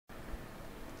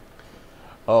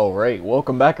Alright,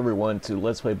 welcome back everyone to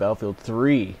Let's Play Battlefield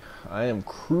 3. I am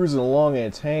cruising along in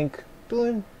a tank,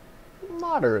 doing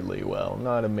moderately well.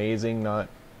 Not amazing, not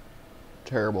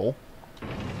terrible.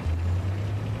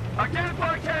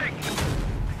 Identify tank!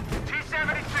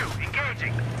 T-72,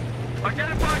 engaging.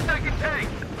 Identify second tank.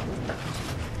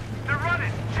 They're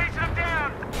running, chasing them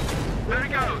down. There he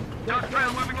goes. Dust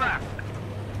trail moving left.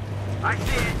 I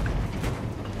see it.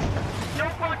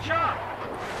 Don't bunch up.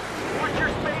 Watch your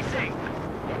spacing.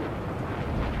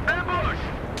 Ambush!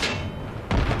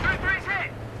 3-3's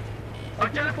hit!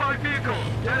 Identify vehicles,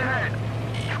 dead ahead.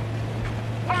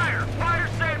 Fire! Fire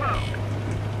Sabo!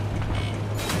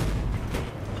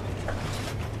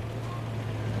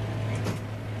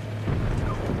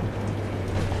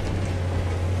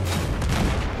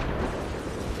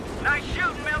 Nice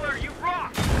shooting, Miller, you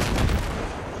rock!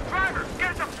 Driver,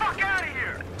 get the fuck out of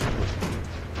here!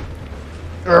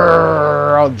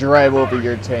 I'll drive over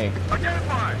your tank.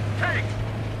 Identify! Tank!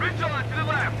 Ridgeline to the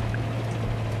left!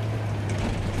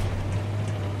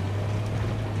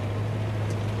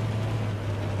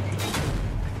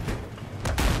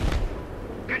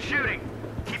 Good shooting.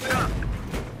 Keep it up.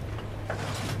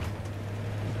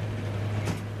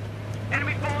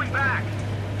 Enemy falling back.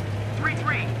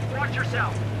 3-3. Watch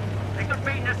yourself. I think they're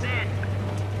baiting us in.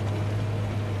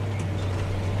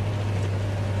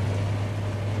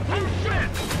 Oh shit!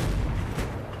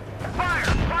 Fire!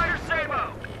 Fire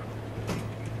Sabo!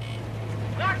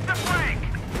 Watch the flank!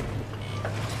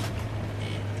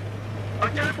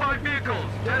 Identify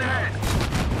vehicles, dead ahead.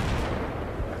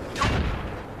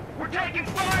 We're taking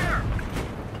fire!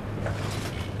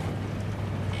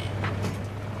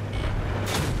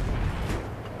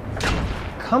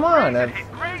 Come on,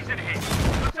 Grazing hit.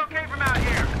 Looks okay from out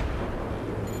here.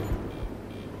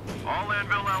 All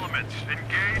Anvil elements,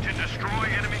 engage and destroy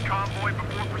enemy convoy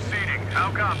before proceeding.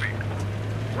 How copy?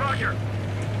 Roger.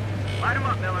 Light him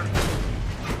up, Miller.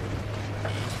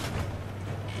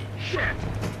 Shit!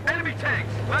 Enemy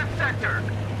tanks, left sector.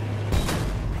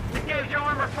 Engage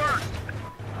armor first.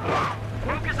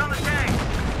 Focus on the tanks.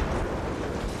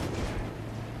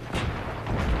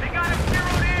 They got him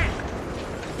zeroed in.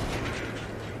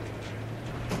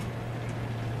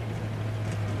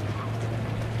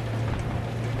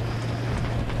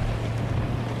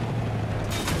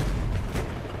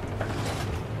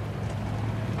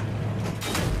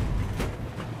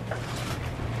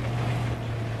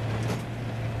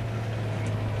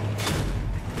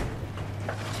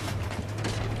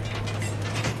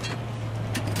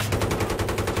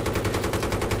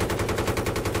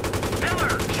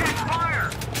 Miller, check fire.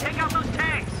 Take out those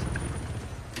tanks.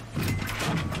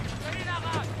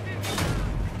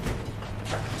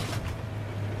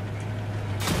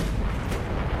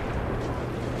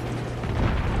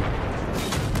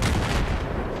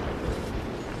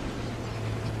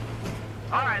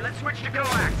 All right, let's switch to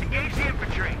coax. Engage the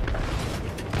infantry.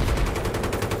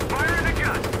 Fire and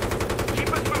adjust.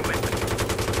 Keep us moving.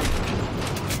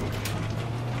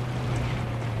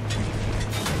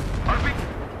 RP.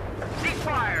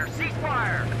 Ceasefire!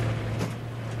 Ceasefire!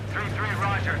 3-3,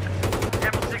 roger.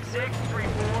 Temple 6-6,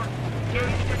 3-4.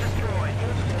 Engaged and destroyed.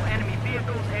 Multiple enemy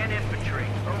vehicles and infantry.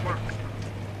 Over.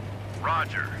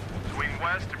 Roger. Swing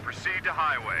west and proceed to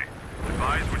highway.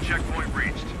 Advise when checkpoint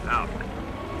reached. Out.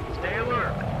 Stay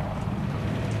alert.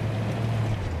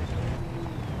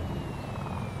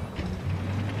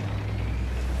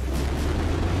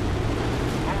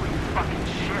 Holy fucking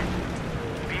shit.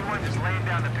 B1 is laying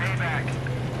down the payback.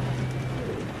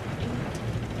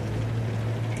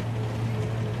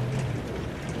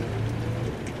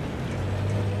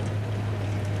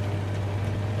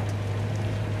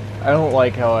 I don't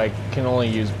like how I can only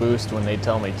use boost when they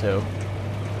tell me to.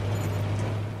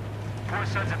 Poor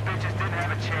sons of bitches didn't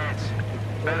have a chance.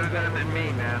 Better them than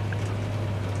me, man.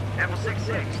 Apple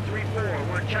 6-6,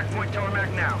 3-4, we're at checkpoint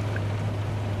tarmac now.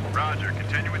 Roger,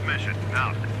 continue with mission.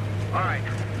 Out. Alright.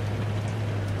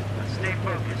 Let's stay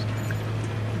focused.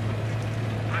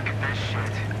 Look at this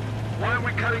shit. Why are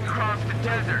we cutting across the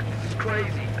desert? This is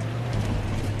crazy.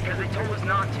 Because they told us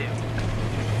not to.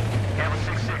 Apple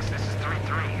 6-6, this is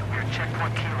 3-3. We're at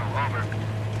checkpoint Kilo, over.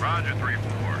 Roger,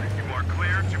 3-4. You are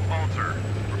clear to alter.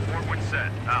 Report when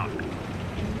set. Out.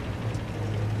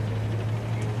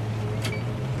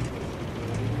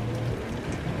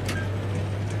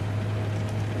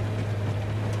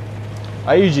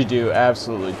 I usually do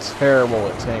absolutely terrible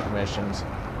at tank missions.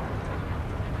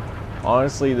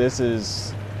 Honestly, this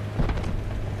is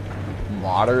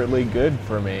moderately good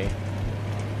for me.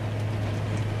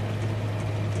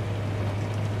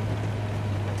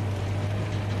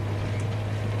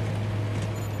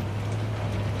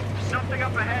 Something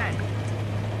up ahead.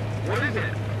 What is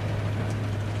it?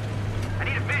 I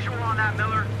need a visual on that,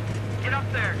 Miller. Get up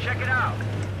there, check it out.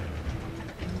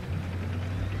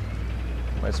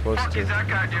 Am I supposed What the fuck to? is that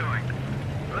guy doing?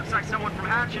 Looks like someone from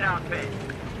Hatchet outfit.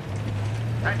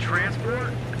 That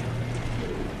transport?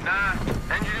 Nah,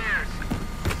 engineers.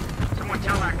 Someone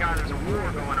tell that guy there's a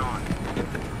war going on.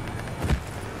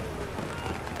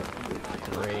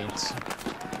 Great.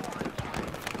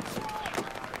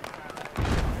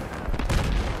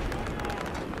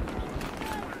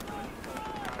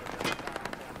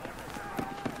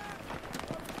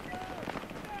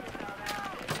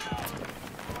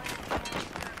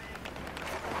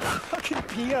 Fucking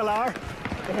PLR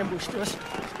ambushed us.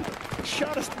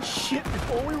 Shot us to shit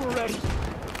before we were ready.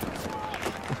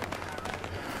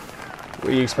 What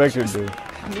do you expect her to do?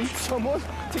 Need someone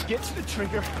to get to the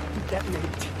trigger and detonate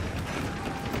it.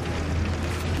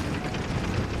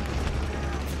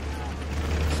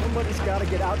 Somebody's gotta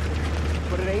get out there,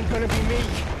 but it ain't gonna be me.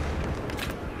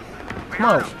 Come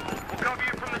on. We'll cover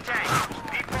you from the tank.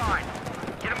 Be fine.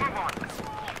 Get a move on.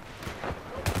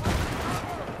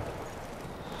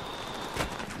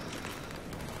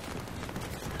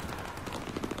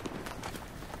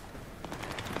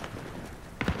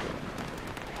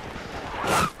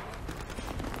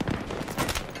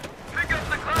 Pick up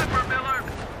the clapper, Miller.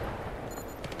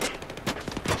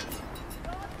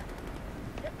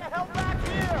 Get the hell back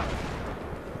here!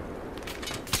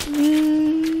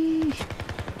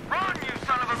 Run, you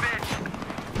son of a bitch.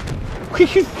 What do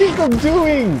you think I'm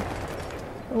doing?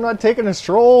 I'm not taking a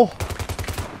stroll.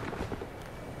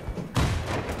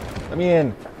 Let me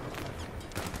in.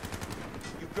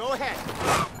 You go ahead.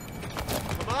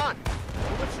 Come on,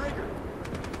 pull the trigger.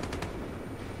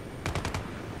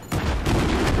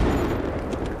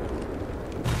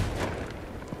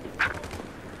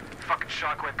 Fucking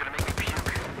shockwave gonna make me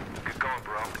puke. Good going,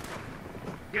 bro.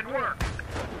 Good work.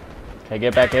 Can I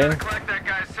get back in? Collect that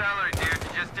guy's salary, dude.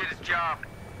 He just did his job.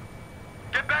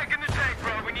 Get back in the tank,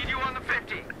 bro. We need you on the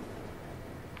 50.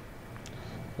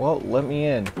 Well, let me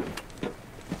in.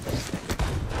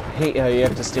 I hate how you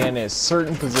have to stand in a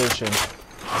certain position.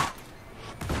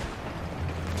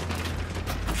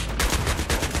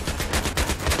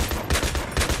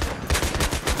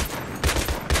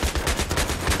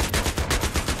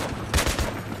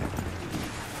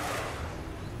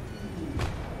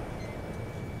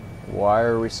 Why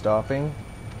are we stopping?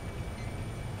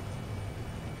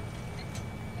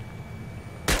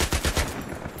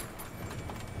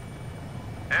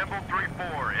 Amble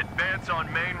 3-4, advance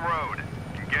on main road.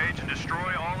 Engage and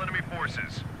destroy all enemy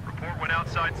forces. Report when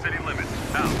outside city limits.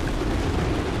 Out.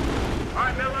 All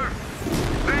right, Miller.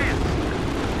 Advance.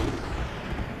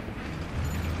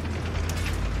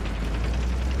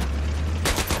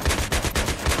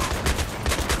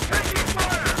 Taking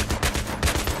fire.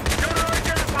 Gunner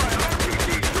identified. RPG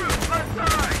troops left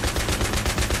side.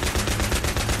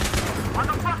 On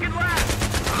the fucking left.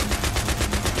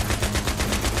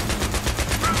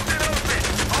 Route it open!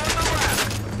 On the left!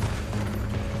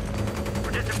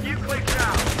 We're just a few clicks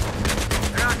out.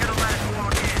 They're not gonna let us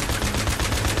walk in.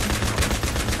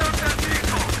 Stop that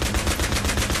vehicle!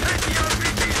 Take the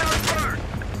RPGs out first!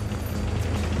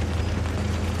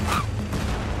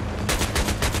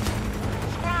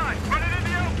 Squad, run it in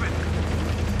the open!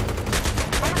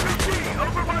 RPG,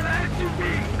 over by the SUV!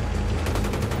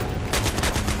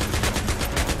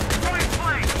 Point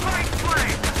flank! Point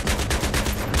flank!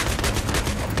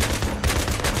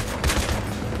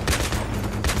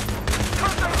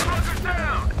 Cut those fuckers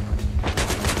down!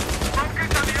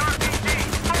 Focus on the RPG!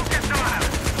 Focus on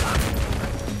him!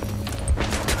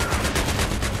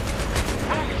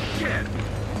 Holy shit!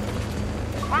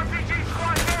 RPG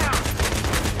squad down!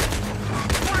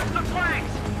 Watch the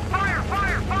flanks! Fire!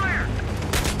 Fire! Fire!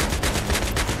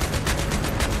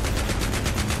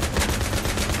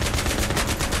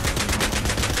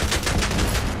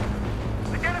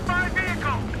 Identify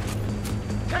vehicle!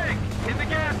 Tank! In the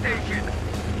gas station!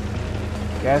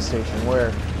 Gas station,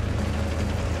 where?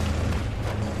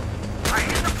 I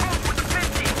hit the pump with the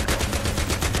 50!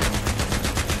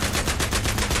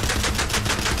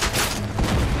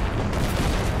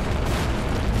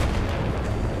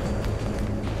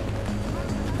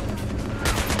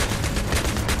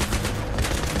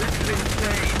 This is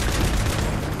insane!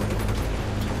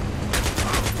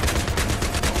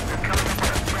 They're coming up on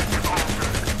a pressure altar.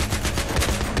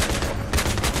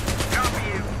 Copy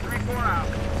you. 3-4 out.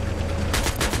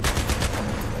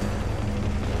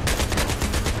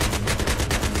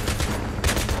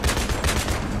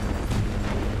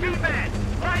 Defense!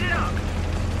 Light it up!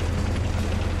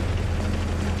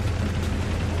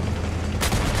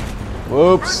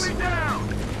 Whoops. Run me down!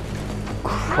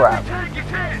 Crap. Tank is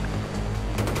hit!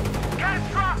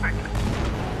 Catastrophic!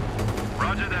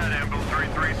 Roger that, Amble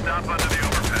 3-3. Stop under the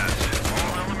overpass.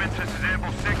 All elements, this is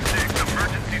Amble 6-6.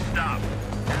 Emergency stop.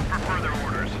 Hold for further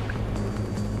orders.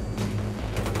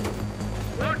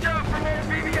 Watch out for more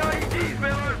BBIEDs,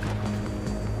 Miller!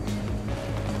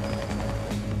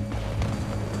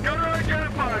 Gunner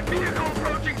identified. Vehicle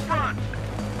approaching front.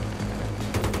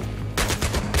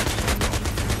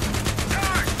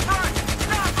 Guard, front!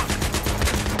 Stop him!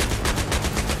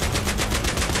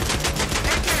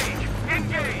 Engage!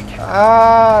 Engage!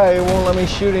 Ah, it won't let me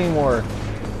shoot anymore.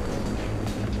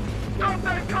 Stop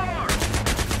that car!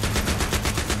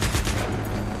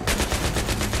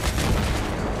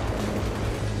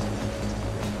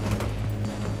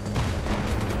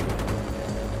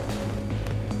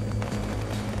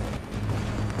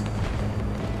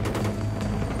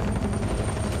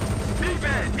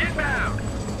 Defense, inbound!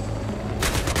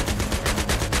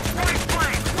 Right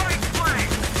flank! Right flank!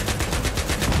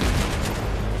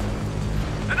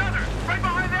 Another! Right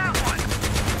behind that one!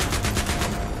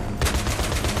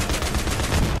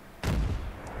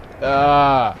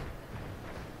 Ah.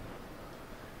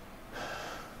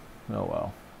 Oh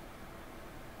well.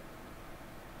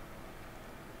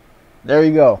 There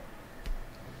you go.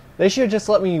 They should have just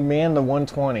let me man the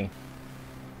 120.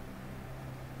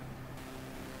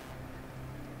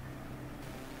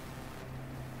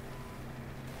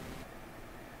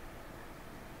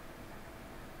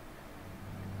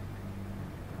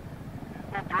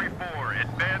 Apple 3-4,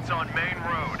 advance on main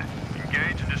road.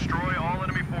 Engage and destroy all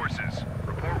enemy forces.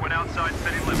 Report when outside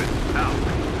city limits. Out.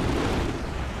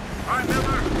 All right,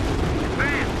 Miller.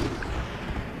 Advance.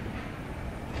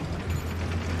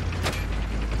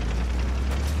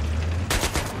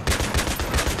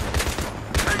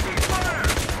 Taking fire!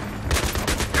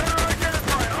 Gunner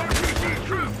identified. RPG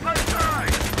troops, left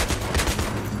side.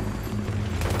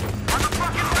 On the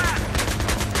fucking left.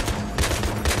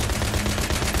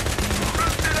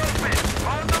 Roosted open.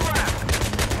 On the left.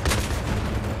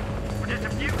 We're just a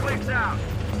few clicks out.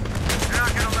 They're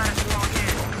not gonna let us walk in.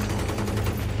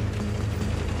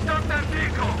 Stop that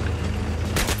vehicle!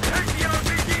 Take the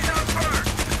RPGs out first!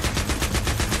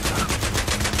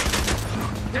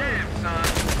 Damn, son.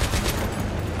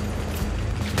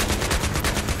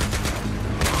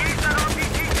 Use that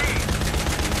RPG!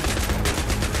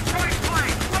 Right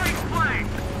flank! Right flank!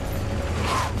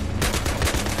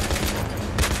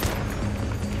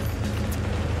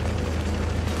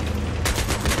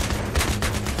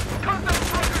 Cut those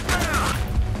fuckers down!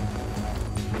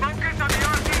 Focus on the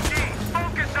RPG!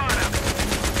 Focus on him!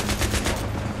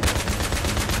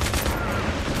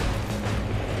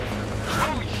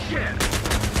 Holy shit!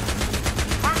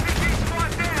 RPG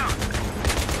squad down!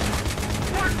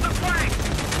 Towards the flank!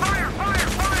 Fire! Fire!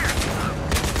 Fire!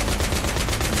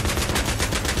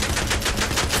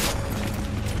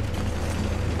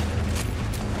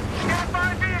 Stand by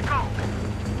vehicle!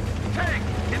 Tank!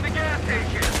 In the gas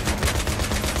station!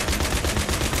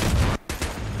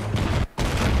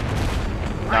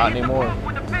 Not Right in the anymore. boat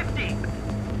with a 50!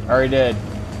 Already did.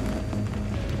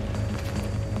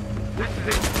 This is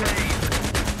insane!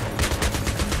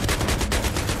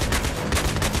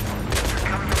 They're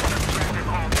coming up on a stranded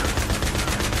altar.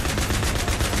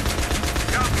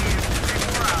 Copy you. Stay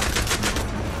more out.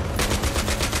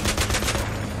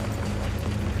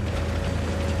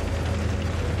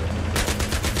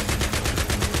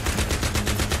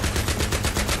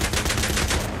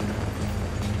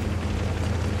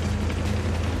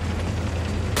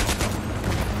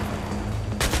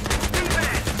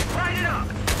 Defense! Light it up!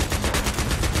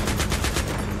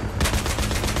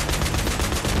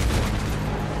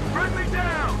 Bring me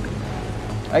down!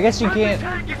 I guess you Friendly can't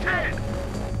tank is hit!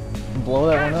 blow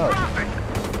that one up. Catastrophic!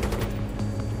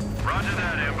 Roger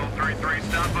that, Amble 3-3.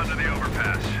 Stop under the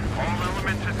overpass. All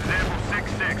elements, this is Amble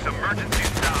 6-6. Emergency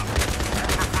stop.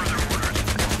 Hold for further orders.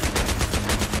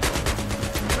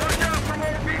 Watch out for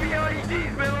more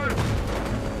BBIEDs, Miller!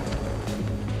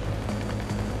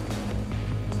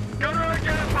 Gunner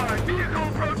identified. Vehicle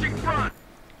approaching front.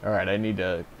 Alright, I need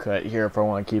to cut here if I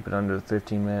want to keep it under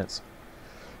 15 minutes.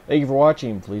 Thank you for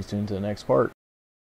watching. Please tune to the next part.